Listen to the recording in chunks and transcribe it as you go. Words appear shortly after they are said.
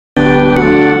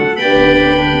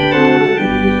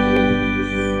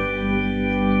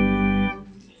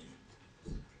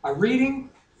reading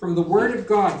from the Word of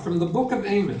God from the book of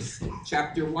Amos,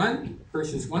 chapter 1,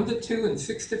 verses 1 to 2 and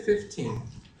 6 to 15.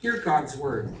 Hear God's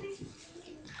Word.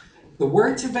 The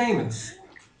words of Amos,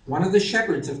 one of the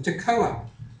shepherds of Tekoa,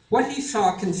 what he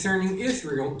saw concerning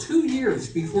Israel 2 years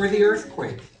before the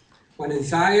earthquake, when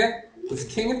Uzziah was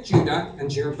king of Judah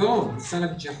and Jeroboam, son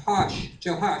of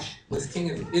Jehoash, was king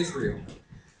of Israel.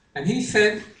 And he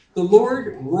said, the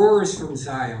Lord roars from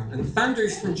Zion and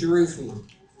thunders from Jerusalem.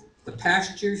 The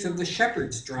pastures of the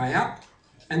shepherds dry up,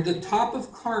 and the top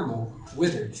of Carmel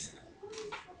withers.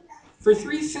 For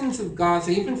 3 sins of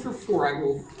Gaza, even for 4, I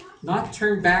will not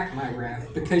turn back my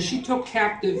wrath, because she took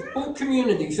captive whole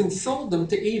communities and sold them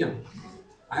to Edom.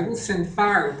 I will send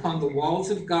fire upon the walls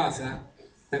of Gaza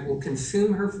that will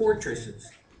consume her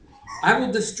fortresses. I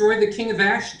will destroy the king of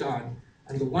Ashdod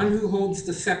and the one who holds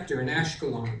the scepter in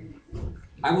Ashkelon.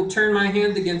 I will turn my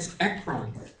hand against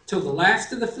Ekron till the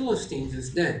last of the Philistines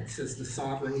is dead, says the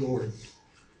sovereign Lord.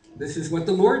 This is what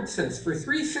the Lord says. For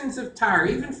 3 sins of Tyre,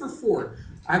 even for 4,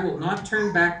 I will not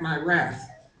turn back my wrath,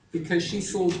 because she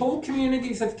sold whole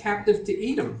communities of captive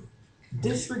to Edom,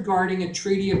 disregarding a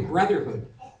treaty of brotherhood.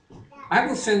 I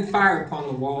will send fire upon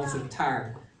the walls of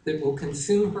Tyre that will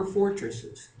consume her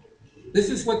fortresses. This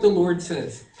is what the Lord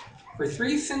says. For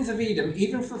 3 sins of Edom,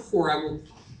 even for 4, I will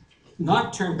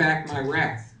not turn back my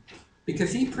wrath,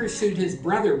 because he pursued his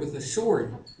brother with a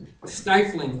sword,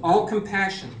 stifling all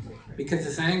compassion, because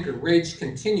his anger raged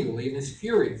continually and his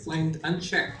fury flamed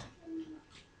unchecked.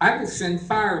 I will send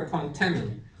fire upon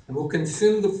Teman and will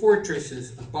consume the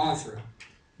fortresses of Bozrah.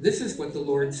 This is what the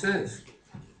Lord says.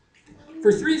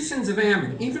 For 3 sins of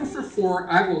Ammon, even for 4,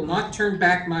 I will not turn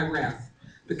back my wrath,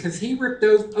 because he ripped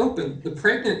open the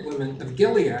pregnant women of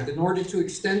Gilead in order to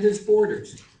extend his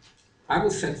borders. I will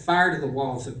set fire to the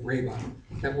walls of Rabbah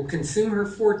that will consume her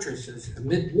fortresses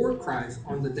amid war cries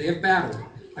on the day of battle,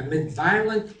 amid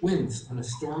violent winds on a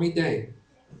stormy day.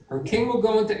 Her king will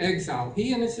go into exile,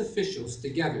 he and his officials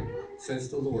together, says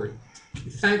the Lord.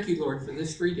 We thank you, Lord, for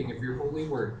this reading of your holy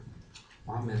word.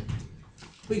 Amen.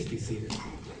 Please be seated.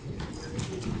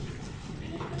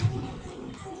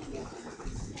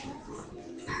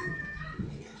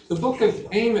 The book of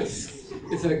Amos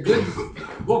is a good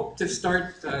book to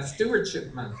start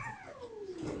Stewardship Month,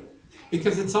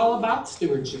 because it's all about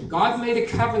stewardship. God made a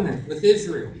covenant with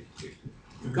Israel.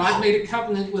 God made a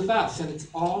covenant with us, and it's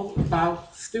all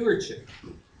about stewardship.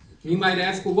 You might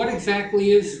ask, well, what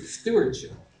exactly is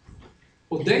stewardship?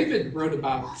 Well, David wrote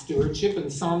about stewardship in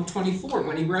Psalm 24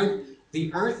 when he wrote,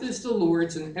 the earth is the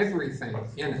Lord's and everything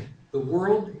in it, the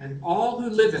world and all who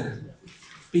live in it,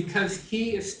 because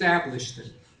he established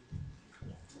it.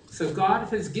 So God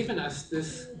has given us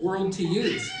this world to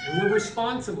use, and we're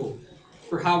responsible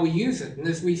for how we use it. And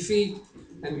as we see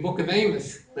in the book of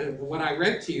Amos, what I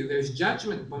read to you, there's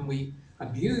judgment when we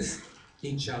abuse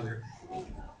each other.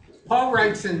 Paul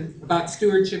writes about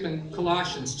stewardship in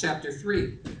Colossians chapter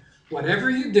 3. Whatever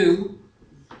you do,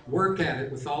 work at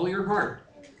it with all your heart,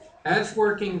 as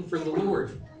working for the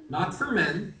Lord, not for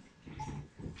men,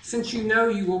 since you know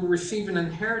you will receive an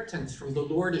inheritance from the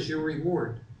Lord as your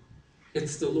reward.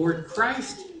 It's the Lord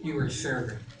Christ you are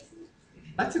serving.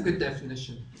 That's a good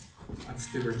definition of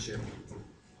stewardship.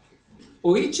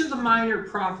 Well, each of the minor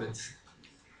prophets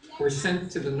were sent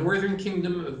to the northern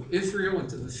kingdom of Israel and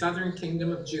to the southern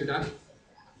kingdom of Judah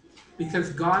because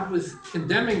God was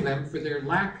condemning them for their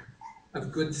lack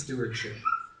of good stewardship.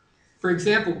 For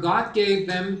example, God gave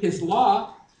them his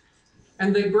law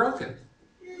and they broke it.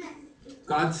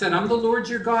 God said, I'm the Lord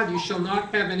your God, you shall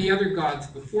not have any other gods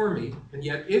before me. And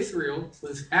yet Israel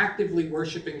was actively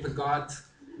worshiping the gods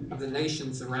of the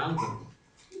nations around them.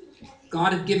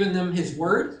 God had given them his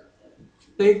word,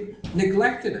 they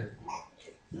neglected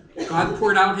it. God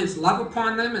poured out his love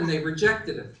upon them and they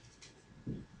rejected it.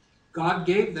 God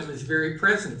gave them his very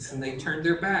presence and they turned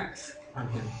their backs on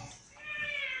him.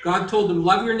 God told them,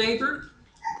 love your neighbor,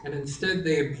 and instead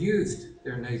they abused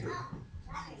their neighbor.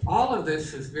 All of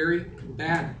this is very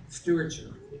bad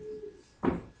stewardship.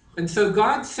 And so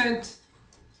God sent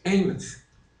Amos.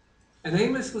 And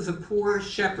Amos was a poor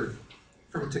shepherd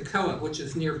from Tekoa, which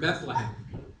is near Bethlehem.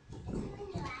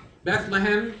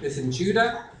 Bethlehem is in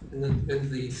Judah, in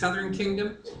the southern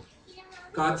kingdom.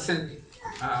 God sent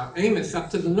Amos up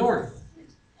to the north,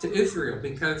 to Israel,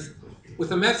 because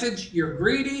with a message, you're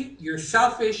greedy, you're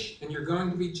selfish, and you're going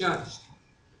to be judged.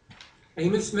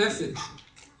 Amos' message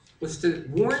was to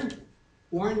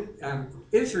warn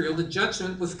Israel that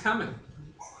judgment was coming.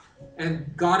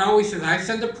 And God always says, I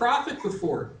send a prophet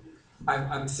before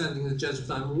I'm sending the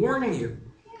judgment. I'm warning you.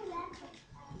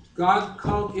 God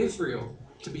called Israel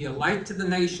to be a light to the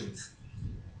nations.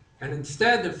 And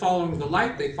instead of following the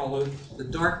light, they followed the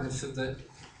darkness of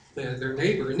their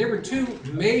neighbor. And there were two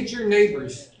major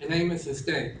neighbors in Amos's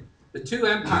day. The two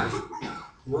empires,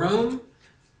 Rome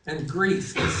and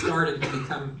Greece, that started to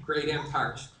become great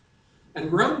empires.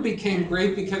 And Rome became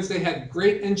great because they had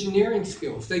great engineering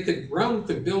skills. Rome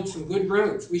could build some good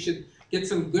roads. We should get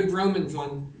some good Romans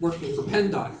on working for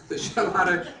PennDOT to show how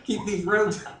to keep these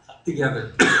roads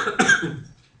together.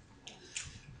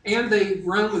 And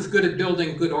Rome was good at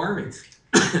building good armies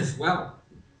as well.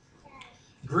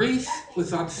 Greece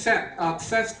was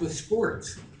obsessed with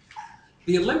sports.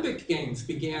 The Olympic Games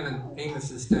began in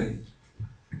Amos's day,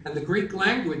 and the Greek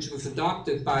language was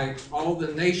adopted by all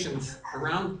the nations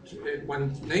around.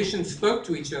 When nations spoke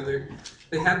to each other,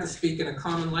 they had to speak in a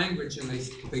common language, and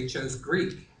they chose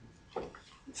Greek.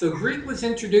 So Greek was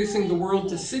introducing the world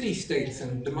to city-states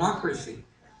and democracy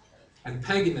and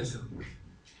paganism.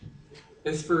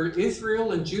 As for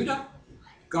Israel and Judah,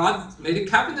 God made a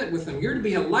covenant with them. You're to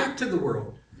be a light to the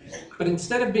world. But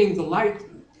instead of being the light,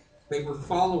 they were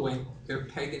following their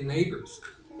pagan neighbors.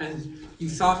 And you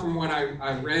saw from what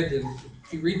I read, and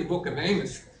if you read the book of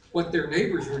Amos, what their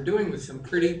neighbors were doing was some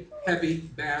pretty heavy,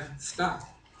 bad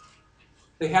stuff.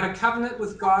 They had a covenant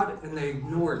with God, and they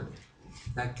ignored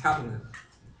that covenant.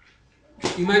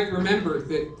 You might remember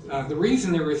that the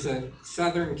reason there was a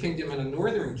southern kingdom and a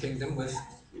northern kingdom was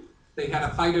they had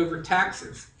a fight over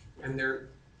taxes, and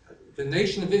the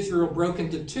nation of Israel broke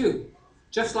into two,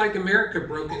 just like America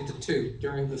broke into two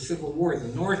during the Civil War,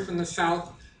 the North and the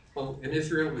South. Well, in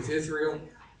Israel it was Israel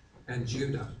and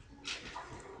Judah.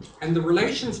 And the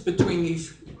relations between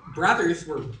these brothers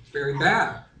were very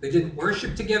bad. They didn't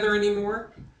worship together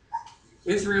anymore.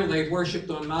 Israel, they worshipped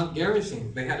on Mount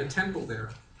Gerizim. They had a temple there.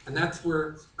 And that's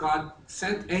where God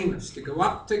sent Amos to go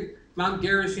up to Mount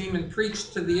Gerizim and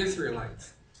preach to the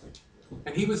Israelites.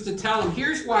 And he was to tell them,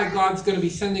 here's why God's going to be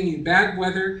sending you bad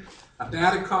weather, a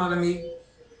bad economy,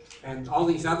 and all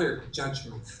these other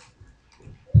judgments.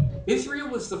 Israel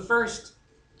was the first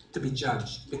to be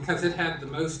judged because it had the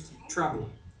most trouble.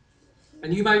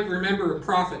 And you might remember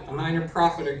a minor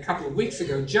prophet a couple of weeks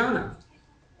ago, Jonah.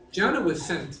 Jonah was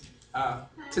sent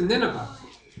to Nineveh.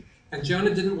 And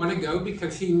Jonah didn't want to go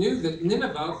because he knew that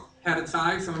Nineveh had its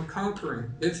eyes on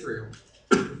conquering Israel.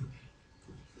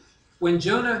 When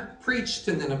Jonah preached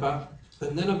to Nineveh,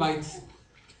 the Ninevites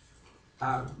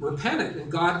repented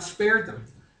and God spared them.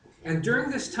 And during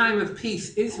this time of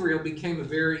peace, Israel became a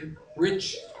very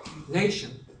rich nation.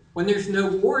 When there's no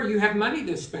war, you have money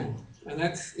to spend. And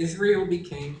Israel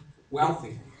became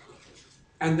wealthy.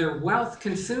 And their wealth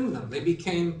consumed them.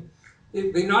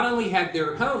 They not only had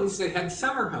their homes, they had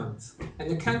summer homes in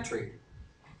the country.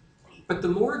 But the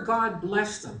more God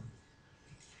blessed them,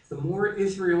 the more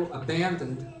Israel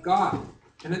abandoned God.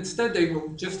 And instead they were,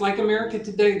 just like America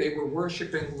today, they were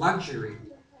worshiping luxury.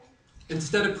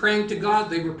 Instead of praying to God,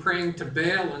 they were praying to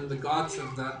Baal and the gods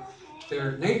of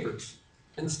their neighbors.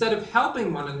 Instead of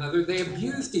helping one another, they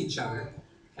abused each other.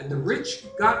 And the rich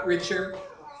got richer,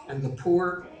 and the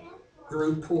poor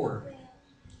grew poor.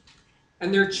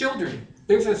 And their children,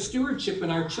 there's a stewardship in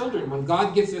our children. When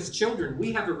God gives us children,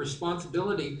 we have a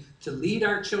responsibility to lead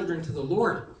our children to the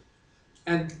Lord.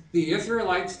 And the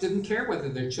Israelites didn't care whether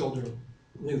their children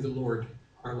knew the Lord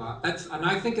or not. And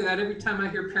I think of that every time I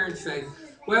hear parents say,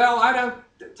 well, I don't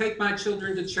take my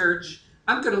children to church.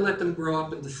 I'm going to let them grow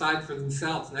up and decide for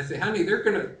themselves. And I say, honey,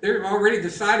 they're already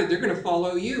decided they're going to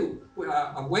follow you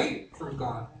away from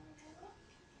God.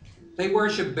 They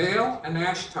worship Baal and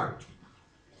Ashtart.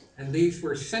 And these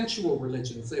were sensual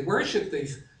religions. They worshiped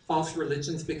these false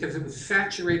religions because it was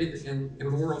saturated in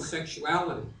immoral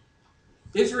sexuality.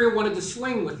 Israel wanted to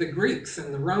swing with the Greeks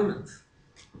and the Romans.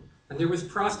 And there was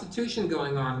prostitution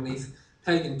going on in these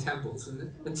pagan temples.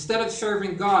 And instead of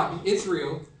serving God,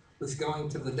 Israel was going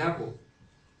to the devil.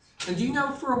 And you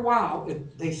know, for a while,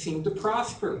 they seemed to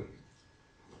prosper.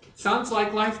 Sounds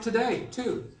like life today,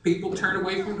 too. People turn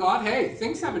away from God. Hey,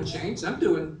 things haven't changed. I'm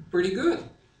doing pretty good.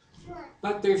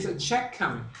 But there's a check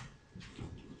coming.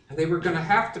 And they were going to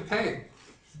have to pay.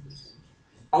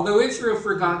 Although Israel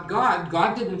forgot God,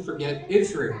 God didn't forget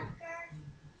Israel.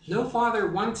 No father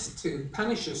wants to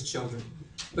punish his children,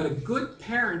 but a good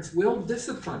parents will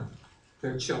discipline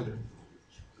their children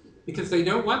because they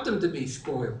don't want them to be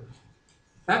spoiled.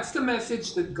 That's the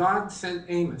message that God sent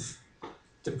Amos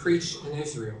to preach in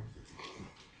Israel.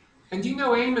 And you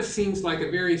know, Amos seems like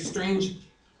a very strange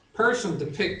person to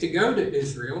pick to go to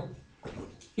Israel.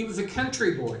 He was a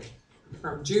country boy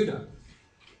from Judah.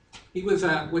 He was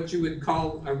what you would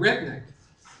call a redneck.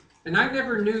 And I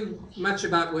never knew much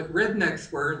about what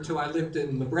rednecks were until I lived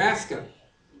in Nebraska.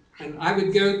 And I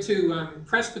would go to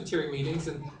Presbyterian meetings,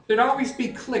 and there'd always be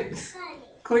cliques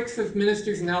of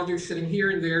ministers and elders sitting here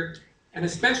and there. And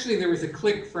especially there was a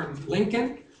clique from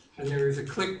Lincoln, and there was a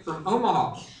clique from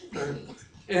Omaha.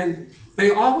 And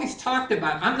they always talked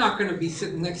about, I'm not going to be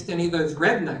sitting next to any of those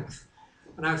rednecks.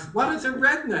 And I said, what is a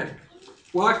redneck?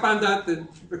 Well, I found out that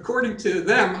according to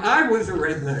them, I was a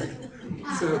redneck.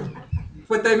 So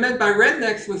what they meant by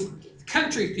rednecks was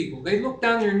country people. They looked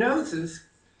down their noses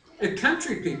at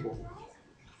country people.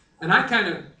 And I kind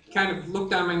of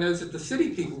looked down my nose at the city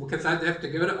people, because I'd have to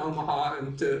go to Omaha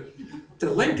and to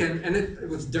Lincoln, and it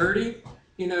was dirty,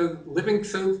 living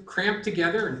so cramped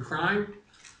together and crime.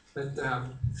 But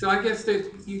so I guess they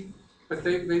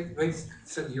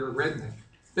said you're a redneck.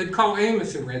 They'd call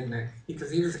Amos a redneck because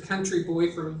he was a country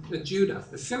boy from Judah,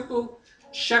 a simple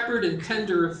shepherd and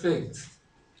tender of figs.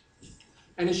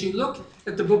 And as you look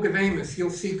at the book of Amos, you'll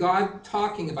see God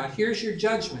talking about, here's your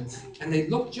judgments, and they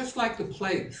look just like the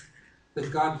plagues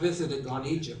that God visited on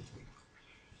Egypt.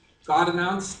 God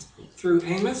announced through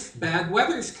Amos, bad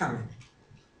weather's coming.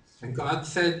 And God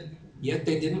said, yet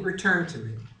they didn't return to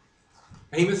me.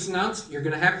 Amos announced, you're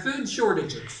going to have food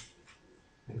shortages.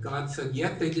 And God said,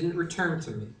 yet they didn't return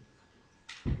to me.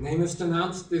 And Amos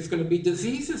announced, there's going to be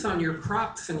diseases on your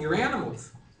crops and your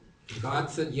animals. And God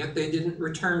said, yet they didn't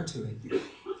return to me.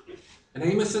 And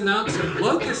Amos announced that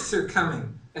locusts are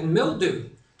coming and mildew.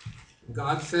 And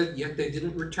God said, yet they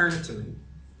didn't return to me.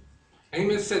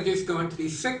 Amos said there's going to be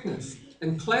sickness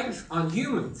and plagues on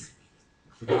humans.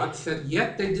 And God said,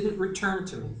 yet they didn't return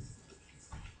to me.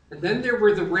 And then there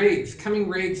were the raids, coming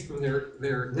raids from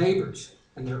their neighbors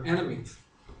and their enemies.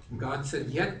 And God said,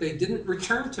 yet they didn't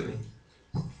return to me.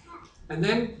 And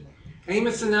then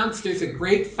Amos announced there's a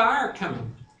great fire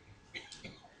coming.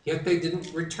 Yet they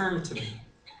didn't return to me.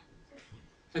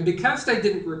 And because they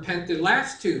didn't repent, the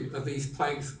last two of these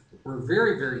plagues were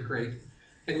very, very great.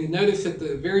 And you notice at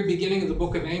the very beginning of the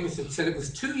book of Amos, it said it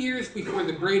was 2 years before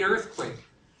the great earthquake.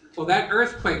 Well, that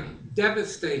earthquake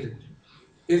devastated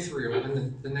Israel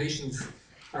and the nations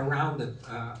around it.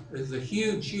 It was a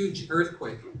huge, huge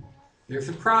earthquake. There's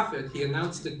a prophet. He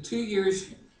announced it 2 years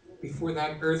before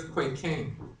that earthquake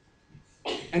came.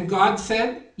 And God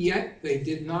said, yet they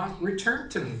did not return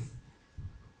to me.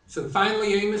 So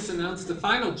finally Amos announced the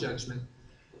final judgment,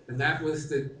 and that was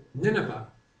that Nineveh,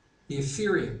 the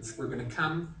Assyrians, were going to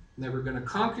come, and they were going to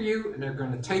conquer you, and they're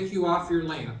going to take you off your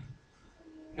land.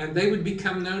 And they would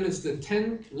become known as the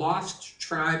 10 lost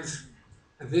tribes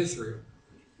of Israel.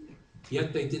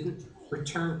 Yet they didn't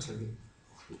return to me.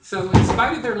 So in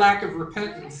spite of their lack of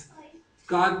repentance,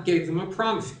 God gave them a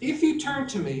promise. If you turn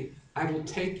to me, I will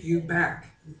take you back.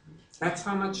 That's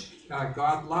how much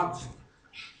God loves.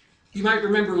 You might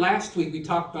remember last week we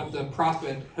talked about the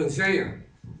prophet Hosea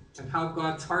and how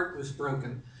God's heart was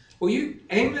broken. Well,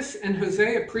 Amos and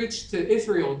Hosea preached to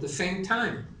Israel at the same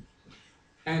time.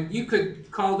 And you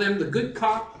could call them the good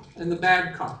cop and the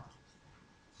bad cop.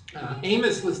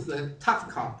 Amos was the tough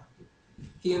cop.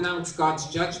 He announced God's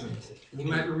judgment. And you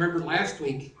might remember last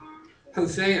week,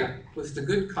 Hosea was the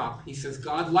good cop. He says,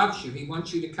 God loves you. He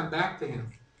wants you to come back to him.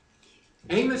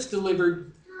 Amos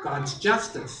delivered God's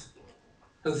justice.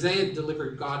 Hosea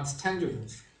delivered God's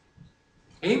tenderness.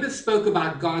 Amos spoke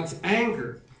about God's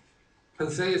anger.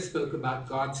 Hosea spoke about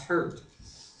God's hurt.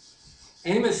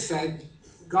 Amos said,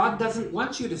 God doesn't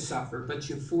want you to suffer, but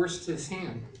you forced his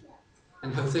hand.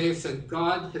 And Hosea said,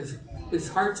 God, his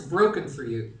heart's broken for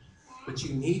you, but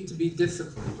you need to be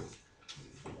disciplined.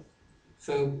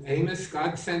 So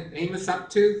God sent Amos up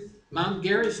to Mount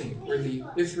Gerizim, where the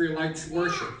Israelites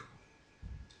worshiped.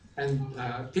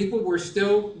 And people were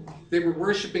they were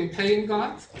worshiping pagan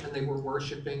gods, and they were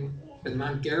worshiping at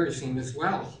Mount Gerizim as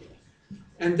well.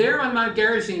 And there on Mount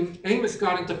Gerizim, Amos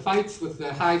got into fights with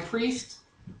the high priest,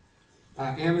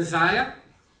 Amaziah.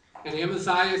 And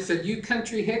Amaziah said, you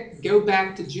country hick, go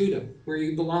back to Judah, where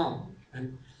you belong.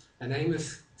 And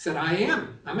Amos said,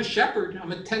 I'm a shepherd,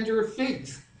 I'm a tender of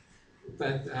figs.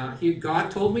 But God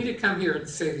told me to come here and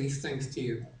say these things to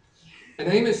you. And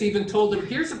Amos even told him,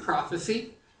 here's a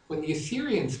prophecy. When the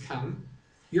Assyrians come,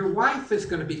 your wife is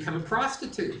going to become a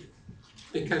prostitute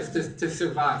because to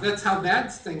survive. That's how bad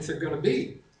things are going to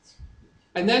be.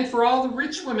 And then for all the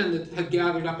rich women that had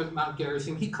gathered up at Mount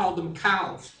Gerizim, he called them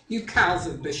cows. You cows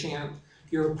of Bashan,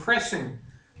 you're oppressing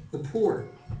the poor.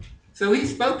 So he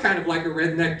spoke kind of like a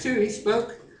redneck too. He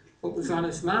spoke what was on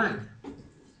his mind.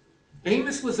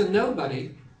 Amos was a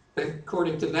nobody,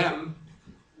 according to them,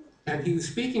 and he was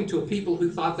speaking to a people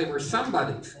who thought they were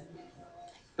somebodies.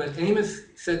 But Amos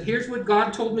said, here's what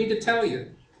God told me to tell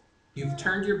you. You've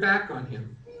turned your back on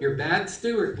him. You're bad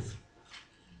stewards.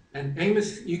 And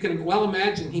Amos, you can well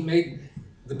imagine, he made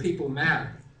the people mad,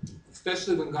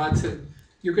 especially when God said,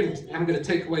 I'm going to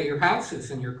take away your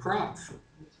houses and your crops.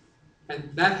 And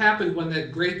that happened when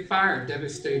that great fire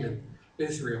devastated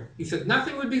Israel. He said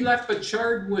nothing would be left but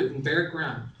charred wood and bare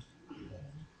ground.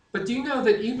 But do you know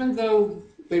that even though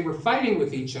they were fighting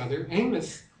with each other,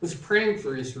 Amos was praying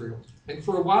for Israel. And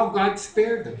for a while, God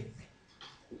spared them,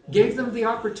 gave them the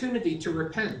opportunity to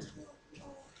repent.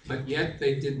 But yet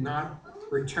they did not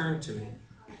return to me.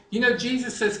 You know,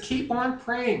 Jesus says, keep on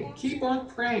praying. Keep on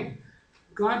praying.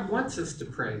 God wants us to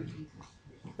pray.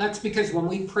 That's because when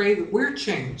we pray, we're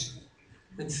changed.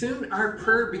 And soon our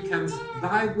prayer becomes,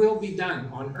 thy will be done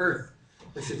on earth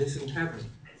as it is in heaven.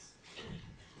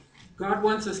 God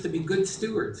wants us to be good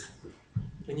stewards.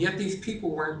 And yet these people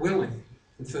weren't willing.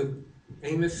 And so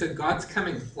Amos said, God's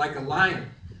coming like a lion.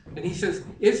 And he says,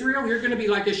 Israel, you're going to be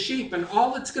like a sheep, and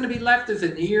all that's going to be left is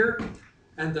an ear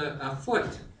and a foot.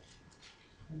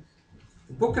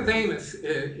 The book of Amos,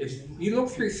 if you look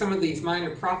through some of these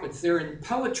minor prophets, they're in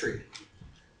poetry.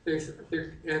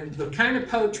 And the kind of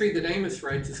poetry that Amos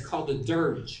writes is called a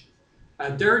dirge.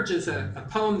 A dirge is a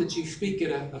poem that you speak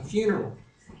at a funeral.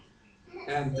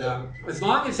 And as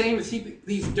long as Amos,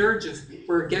 these dirges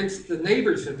were against the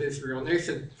neighbors of Israel. And they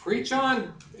said, preach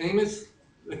on, Amos.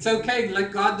 It's okay,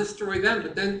 let God destroy them.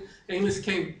 But then Amos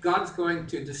came, God's going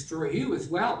to destroy you as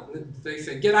well. And they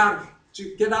said, get out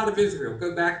of Israel.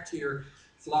 Go back to your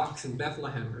flocks in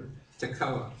Bethlehem or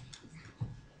Tekoa.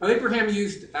 Abraham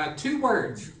used two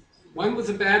words. One was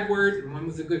a bad word and one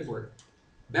was a good word.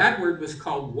 Bad word was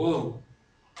called woe.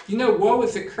 You know, woe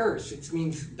is a curse. It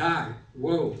means die.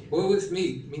 Woe. Woe is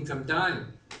me. It means I'm dying.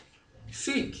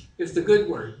 Seek is the good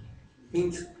word. It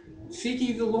means seek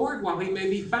ye the Lord while he may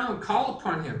be found. Call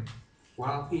upon him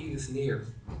while he is near.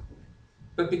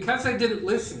 But because I didn't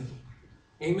listen,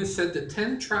 Amos said the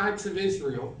 10 tribes of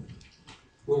Israel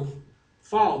will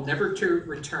fall, never to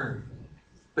return.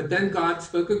 But then God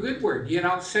spoke a good word. Yet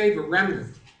I'll save a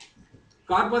remnant.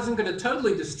 God wasn't going to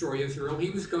totally destroy Israel. He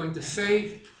was going to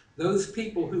save those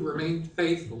people who remained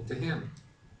faithful to him.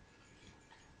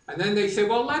 And then they say,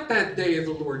 well, let that day of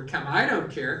the Lord come. I don't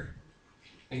care.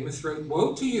 Amos wrote,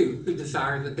 woe to you who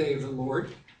desire the day of the Lord.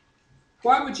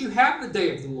 Why would you have the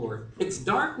day of the Lord? It's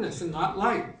darkness and not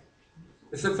light.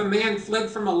 As if a man fled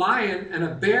from a lion and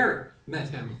a bear met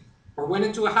him, or went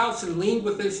into a house and leaned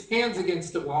with his hands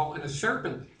against the wall and a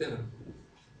serpent bit him.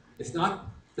 Is not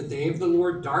the day of the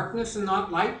Lord darkness and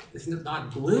not light? Isn't it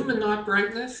not gloom and not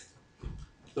brightness?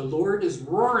 The Lord is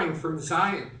roaring from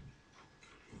Zion.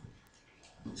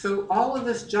 So all of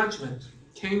this judgment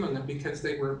came on them because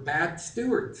they were bad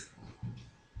stewards.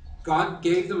 God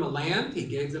gave them a land, he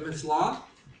gave them his law,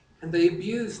 and they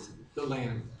abused the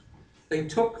land. They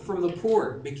took from the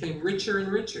poor, became richer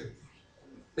and richer.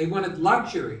 They wanted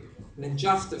luxury and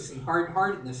injustice and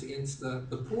hard-heartedness against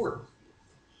the poor.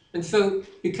 And so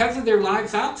because of their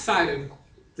lives outside of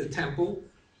the temple,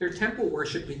 their temple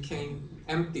worship became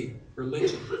empty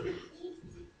religion.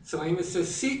 So Amos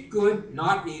says, seek good,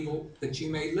 not evil, that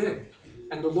you may live.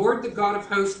 And the Lord, the God of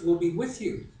hosts, will be with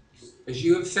you. As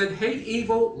you have said, hate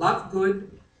evil, love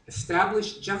good,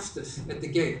 establish justice at the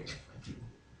gate.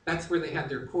 That's where they had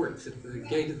their courts, at the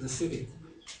gate of the city.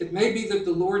 It may be that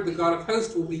the Lord, the God of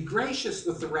hosts, will be gracious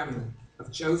with the remnant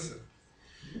of Joseph.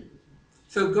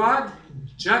 So God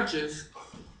judges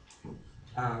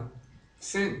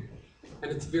sin.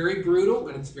 And it's very brutal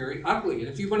and it's very ugly. And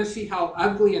if you want to see how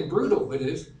ugly and brutal it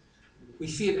is, we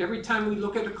see it every time we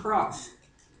look at a cross,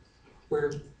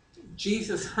 where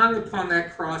Jesus hung upon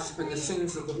that cross for the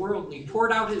sins of the world, and he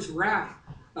poured out his wrath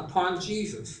upon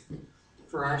Jesus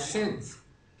for our sins.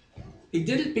 He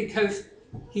did it because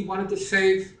he wanted to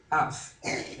save us,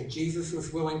 and Jesus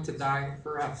was willing to die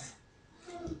for us.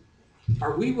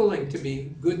 Are we willing to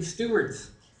be good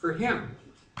stewards for him?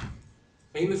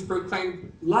 Amos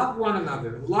proclaimed, love one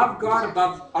another, love God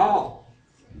above all.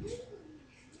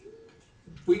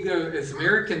 We go, as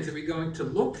Americans, are we going to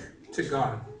look to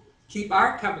God, keep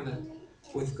our covenant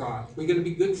with God? We're going to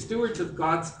be good stewards of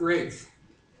God's grace.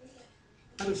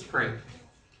 Let us pray.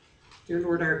 Dear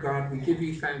Lord our God, we give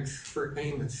you thanks for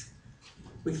Amos.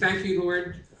 We thank you,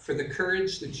 Lord, for the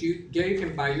courage that you gave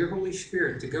him by your Holy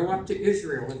Spirit to go up to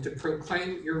Israel and to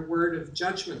proclaim your word of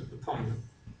judgment upon them.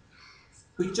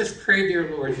 We just pray, dear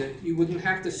Lord, that you wouldn't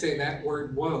have to say that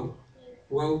word woe.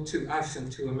 Woe to us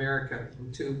and to America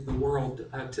and to the world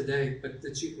today, but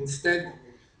that you instead,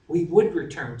 we would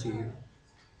return to you.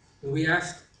 And we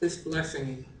ask this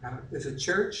blessing as a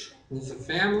church, as a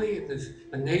family, as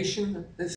a nation, as